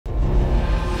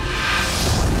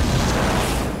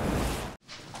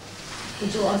But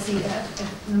Joe, obviously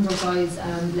a number of guys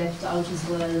left out as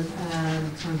well,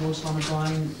 kind of Sean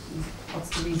O'Brien. What's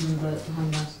the reason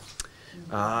behind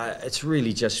that? It's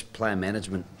really just player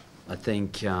management. I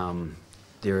think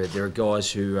there are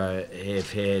guys who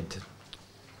have had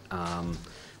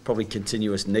probably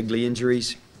continuous niggly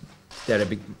injuries that are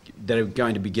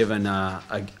going to be given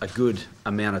a good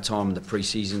amount of time in the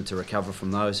pre-season to recover from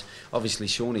those. Obviously,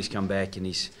 Shawnee's come back and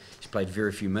he's played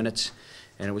very few minutes,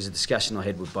 and it was a discussion I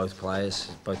had with both players,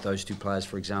 both those two players,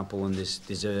 for example, and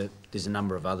there's a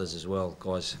number of others as well,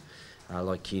 guys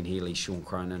like Ken Healy, Sean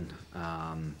Cronin,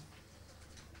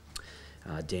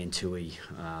 Dan Tui.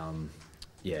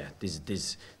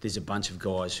 There's a bunch of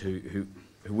guys who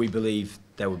we believe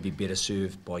they would be better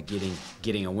served by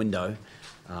getting a window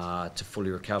to fully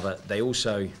recover. They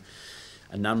also,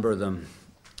 a number of them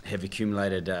have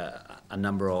accumulated a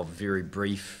number of very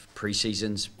brief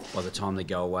pre-seasons by the time they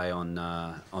go away on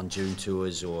June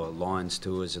tours or Lions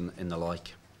tours and the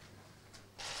like.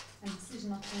 And the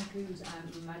decision not to include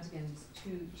Madigan's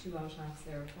two out halves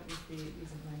there, what was the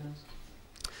reason behind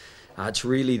that? It's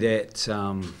really that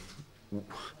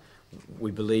we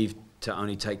believe to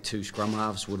only take 2 scrum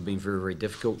halves would have been very, very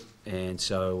difficult, and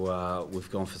so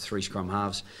we've gone for 3 scrum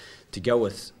halves. To go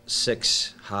with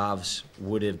 6 halves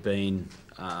would have been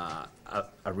a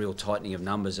real tightening of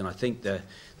numbers, and I think the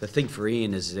thing for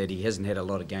Ian is that he hasn't had a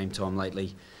lot of game time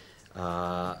lately.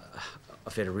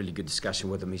 I've had a really good discussion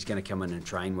with him. He's going to come in and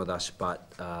train with us,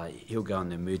 but he'll go on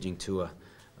the emerging tour,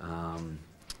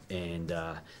 and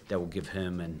that will give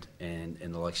him and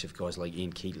the likes of guys like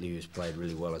Ian Keatley, who's played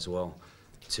really well as well,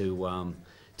 to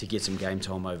get some game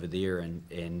time over there,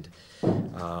 and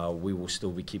we will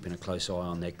still be keeping a close eye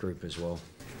on that group as well.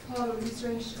 Paul, would it be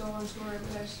strange to go on tour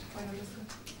without final discipline?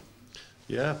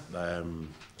 Yeah,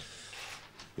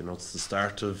 it's the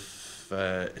start of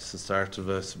I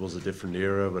suppose a different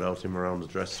era without him around the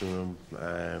dressing room,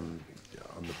 on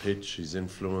the pitch, his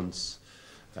influence,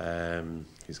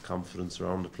 his confidence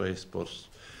around the place. But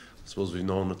I suppose we've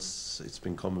known it's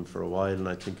been coming for a while, and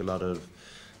I think a lot of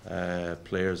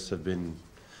players have been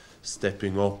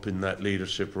stepping up in that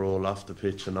leadership role off the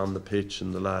pitch and on the pitch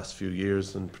in the last few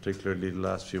years, and particularly the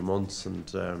last few months.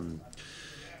 And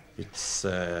it's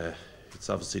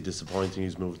obviously disappointing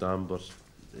he's moved on, but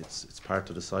it's part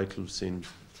of the cycle. We've seen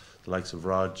the likes of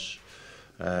Raj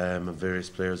and various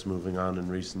players moving on in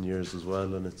recent years as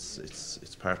well, and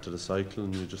it's part of the cycle,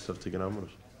 and you just have to get on with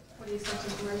it. What are you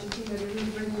expecting from Argentina? They're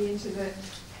really bringing you into the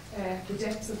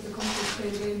depths of the country to play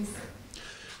the games.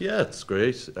 Yeah, it's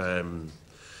great.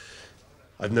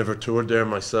 I've never toured there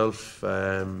myself.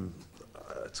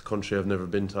 It's a country I've never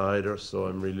been to either, so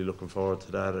I'm really looking forward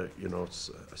to that.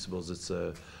 I suppose it's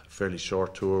a fairly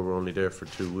short tour. We're only there for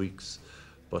 2 weeks,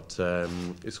 but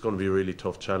it's going to be a really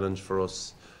tough challenge for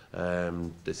us.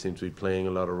 They seem to be playing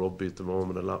a lot of rugby at the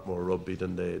moment, a lot more rugby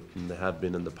than they have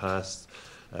been in the past,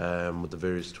 with the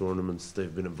various tournaments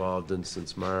they've been involved in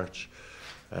since March.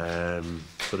 So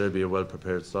they'll be a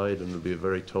well-prepared side, and it'll be a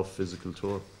very tough physical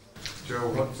tour. Joe,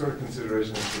 what sort of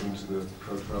consideration is given to the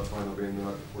Pro 12 final being the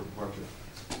night before departure?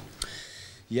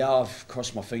 Yeah, I've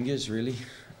crossed my fingers, really.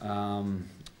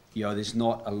 There's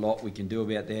not a lot we can do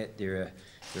about that. There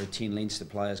are 10 Leinster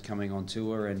players coming on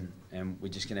tour, and we're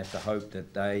just going to have to hope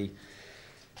that they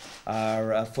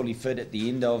are fully fit at the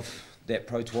end of that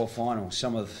Pro 12 final.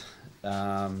 Some of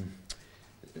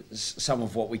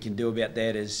what we can do about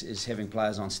that is having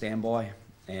players on standby,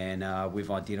 and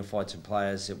we've identified some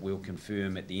players that we'll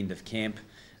confirm at the end of camp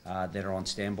that are on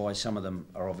standby. Some of them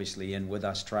are obviously in with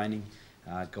us training,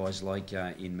 guys like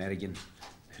Ian Madigan,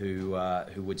 who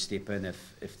would step in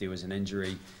if there was an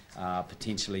injury,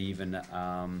 potentially even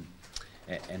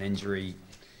an injury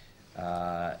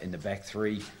in the back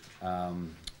three.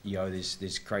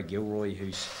 There's Craig Gilroy,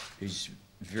 who's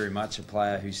very much a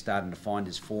player who's starting to find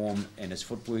his form and his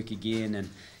footwork again, and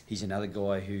he's another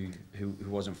guy who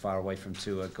wasn't far away from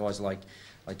tour. Guys like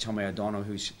Tommy O'Donnell,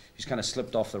 who's kind of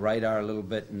slipped off the radar a little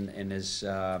bit and has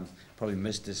probably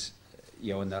missed his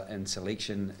in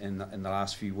selection in the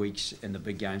last few weeks in the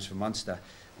big games for Munster.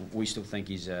 We still think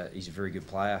he's a very good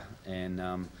player,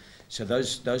 and so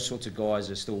those sorts of guys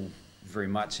are still very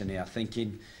much in our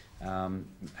thinking.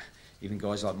 Even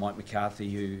guys like Mike McCarthy,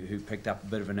 who picked up a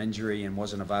bit of an injury and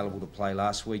wasn't available to play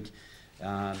last week,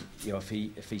 if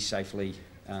he safely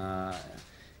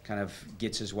kind of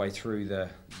gets his way through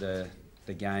the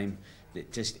game,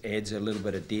 it just adds a little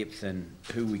bit of depth in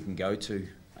who we can go to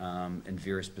in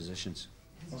various positions.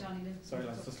 Sorry,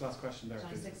 just last question there.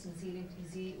 Johnny Sexton,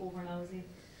 is he over now? Is he?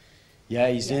 Yeah,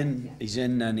 he's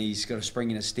in, and he's got a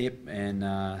spring in his step,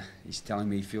 and he's telling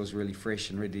me he feels really fresh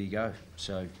and ready to go.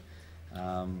 So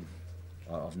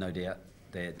I've no doubt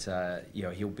that you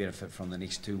know, he'll benefit from the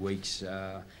next 2 weeks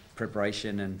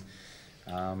preparation, and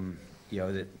you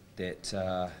know,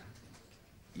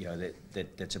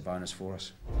 that's a bonus for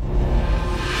us.